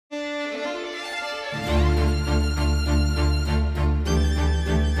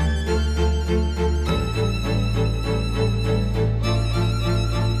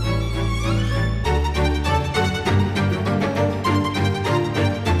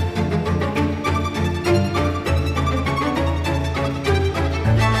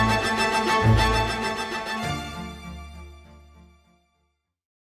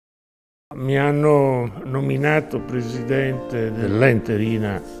nominato presidente dell'ente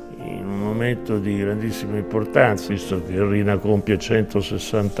RINA in un momento di grandissima importanza, visto che il RINA compie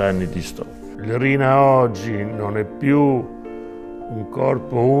 160 anni di storia. Il RINA oggi non è più un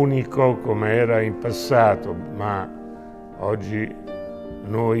corpo unico come era in passato, ma oggi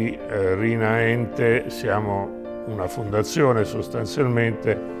noi RINA ente siamo una fondazione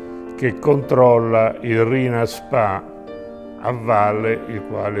sostanzialmente che controlla il RINA SPA a valle, il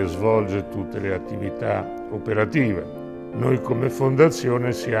quale svolge tutte le attività operative. Noi come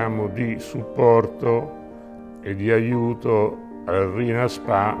fondazione siamo di supporto e di aiuto al RINA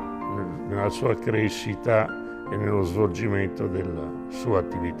SPA nella sua crescita e nello svolgimento della sua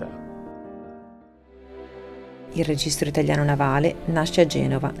attività. Il Registro Italiano Navale nasce a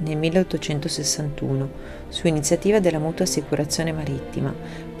Genova nel 1861 su iniziativa della Mutua Assicurazione Marittima,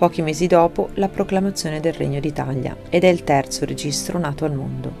 pochi mesi dopo la proclamazione del Regno d'Italia, ed è il terzo registro nato al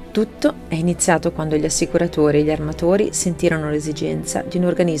mondo. Tutto è iniziato quando gli assicuratori e gli armatori sentirono l'esigenza di un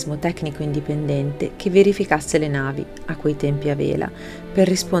organismo tecnico indipendente che verificasse le navi, a quei tempi a vela, per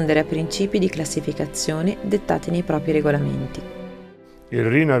rispondere a principi di classificazione dettati nei propri regolamenti. Il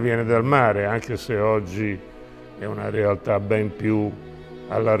RINA viene dal mare, anche se oggi è una realtà ben più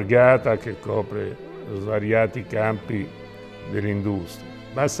allargata che copre svariati campi dell'industria.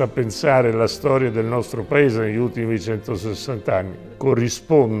 Basta pensare alla storia del nostro paese negli ultimi 160 anni.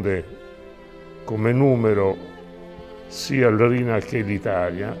 Corrisponde come numero sia il RINA che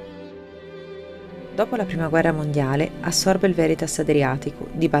l'Italia. Dopo la Prima Guerra Mondiale assorbe il Veritas Adriatico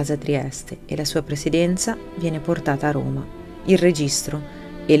di base a Trieste e la sua presidenza viene portata a Roma. Il registro,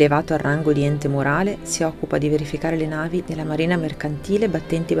 elevato al rango di ente morale, si occupa di verificare le navi della marina mercantile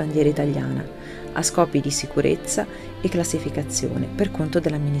battenti bandiera italiana, a scopi di sicurezza e classificazione per conto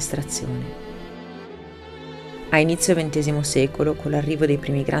dell'amministrazione. A inizio XX secolo, con l'arrivo dei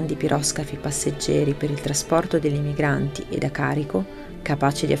primi grandi piroscafi passeggeri per il trasporto degli migranti e da carico,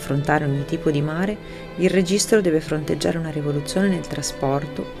 capaci di affrontare ogni tipo di mare, il registro deve fronteggiare una rivoluzione nel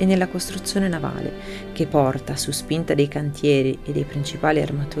trasporto e nella costruzione navale, che porta, su spinta dei cantieri e dei principali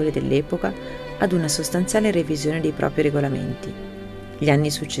armatori dell'epoca, ad una sostanziale revisione dei propri regolamenti. Gli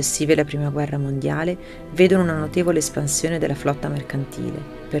anni successivi alla Prima Guerra Mondiale vedono una notevole espansione della flotta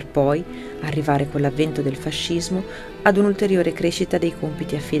mercantile, per poi arrivare con l'avvento del fascismo ad un'ulteriore crescita dei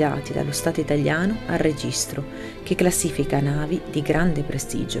compiti affidati dallo Stato italiano al registro, che classifica navi di grande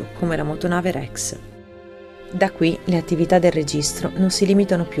prestigio come la motonave Rex. Da qui le attività del registro non si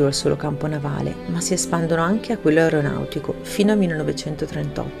limitano più al solo campo navale, ma si espandono anche a quello aeronautico fino al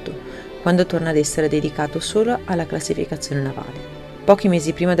 1938, quando torna ad essere dedicato solo alla classificazione navale. Pochi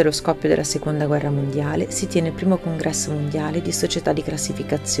mesi prima dello scoppio della Seconda Guerra Mondiale si tiene il primo congresso mondiale di società di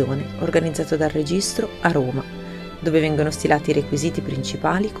classificazione organizzato dal Registro a Roma, dove vengono stilati i requisiti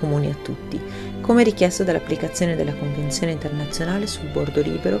principali comuni a tutti, come richiesto dall'applicazione della Convenzione internazionale sul bordo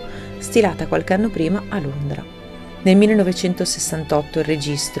libero stilata qualche anno prima a Londra. Nel 1968 il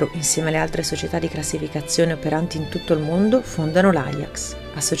Registro, insieme alle altre società di classificazione operanti in tutto il mondo, fondano l'Ajax,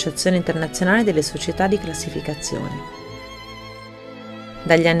 Associazione Internazionale delle Società di Classificazione.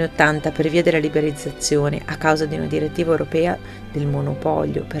 Dagli anni '80, per via della liberalizzazione a causa di una direttiva europea del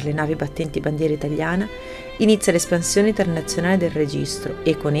monopolio per le navi battenti bandiera italiana, inizia l'espansione internazionale del registro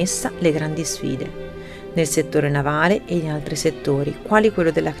e con essa le grandi sfide, nel settore navale e in altri settori, quali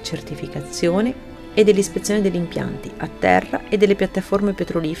quello della certificazione e dell'ispezione degli impianti a terra e delle piattaforme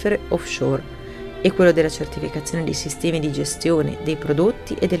petrolifere offshore, e quello della certificazione dei sistemi di gestione dei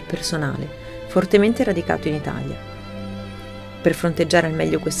prodotti e del personale, fortemente radicato in Italia. Per fronteggiare al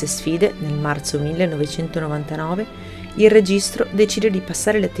meglio queste sfide, nel marzo 1999, il registro decide di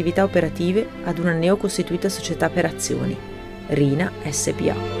passare le attività operative ad una neocostituita società per azioni, RINA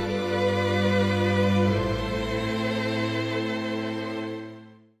SpA.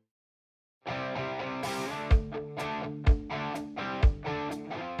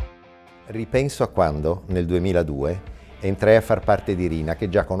 Ripenso a quando, nel 2002, entrai a far parte di RINA, che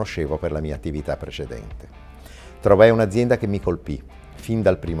già conoscevo per la mia attività precedente. Trovai un'azienda che mi colpì, fin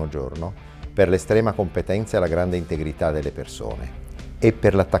dal primo giorno, per l'estrema competenza e la grande integrità delle persone e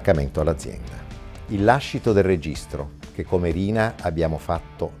per l'attaccamento all'azienda. Il lascito del registro, che come RINA abbiamo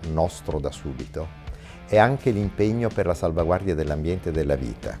fatto nostro da subito, è anche l'impegno per la salvaguardia dell'ambiente e della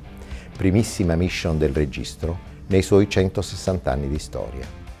vita, primissima mission del registro nei suoi 160 anni di storia.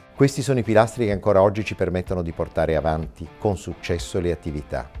 Questi sono i pilastri che ancora oggi ci permettono di portare avanti con successo le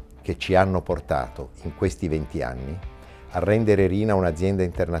attività che ci hanno portato in questi 20 anni a rendere RINA un'azienda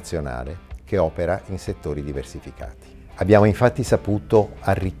internazionale che opera in settori diversificati. Abbiamo infatti saputo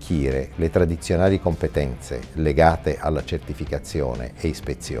arricchire le tradizionali competenze legate alla certificazione e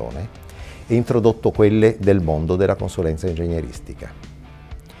ispezione e introdotto quelle del mondo della consulenza ingegneristica.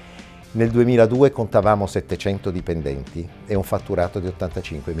 Nel 2002 contavamo 700 dipendenti e un fatturato di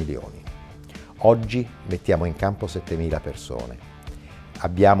 85 milioni. Oggi mettiamo in campo 7.000 persone.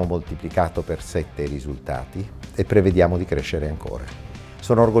 Abbiamo moltiplicato per 7 i risultati e prevediamo di crescere ancora.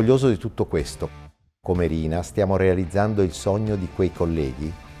 Sono orgoglioso di tutto questo. Come RINA stiamo realizzando il sogno di quei colleghi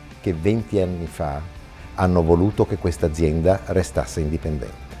che 20 anni fa hanno voluto che questa azienda restasse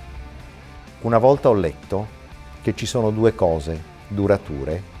indipendente. Una volta ho letto che ci sono due cose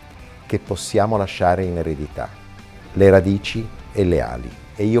durature che possiamo lasciare in eredità: le radici e le ali.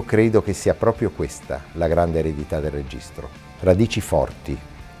 E io credo che sia proprio questa la grande eredità del registro. Radici forti,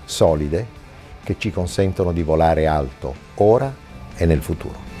 solide, che ci consentono di volare alto ora e nel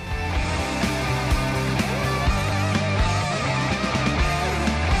futuro.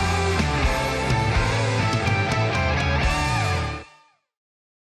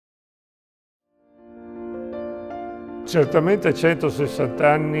 Certamente 160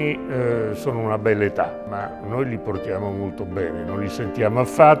 anni sono una bella età, ma noi li portiamo molto bene, non li sentiamo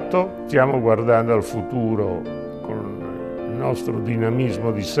affatto, stiamo guardando al futuro con il nostro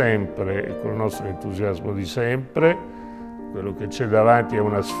dinamismo di sempre e con il nostro entusiasmo di sempre. Quello che c'è davanti è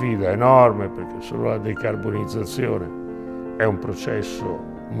una sfida enorme, perché solo la decarbonizzazione è un processo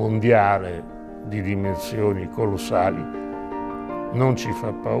mondiale di dimensioni colossali, non ci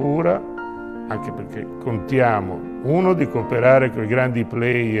fa paura, anche perché contiamo, uno, di cooperare con i grandi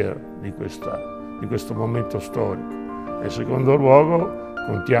player di questo momento storico, e in secondo luogo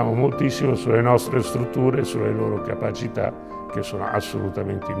contiamo moltissimo sulle nostre strutture e sulle loro capacità, che sono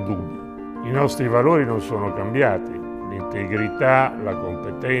assolutamente indubbie. I nostri valori non sono cambiati: l'integrità, la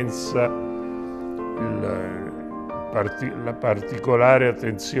competenza, la particolare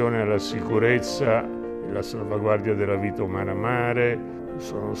attenzione alla sicurezza e la salvaguardia della vita umana a mare,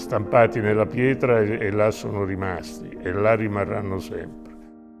 sono stampati nella pietra e là sono rimasti e là rimarranno sempre.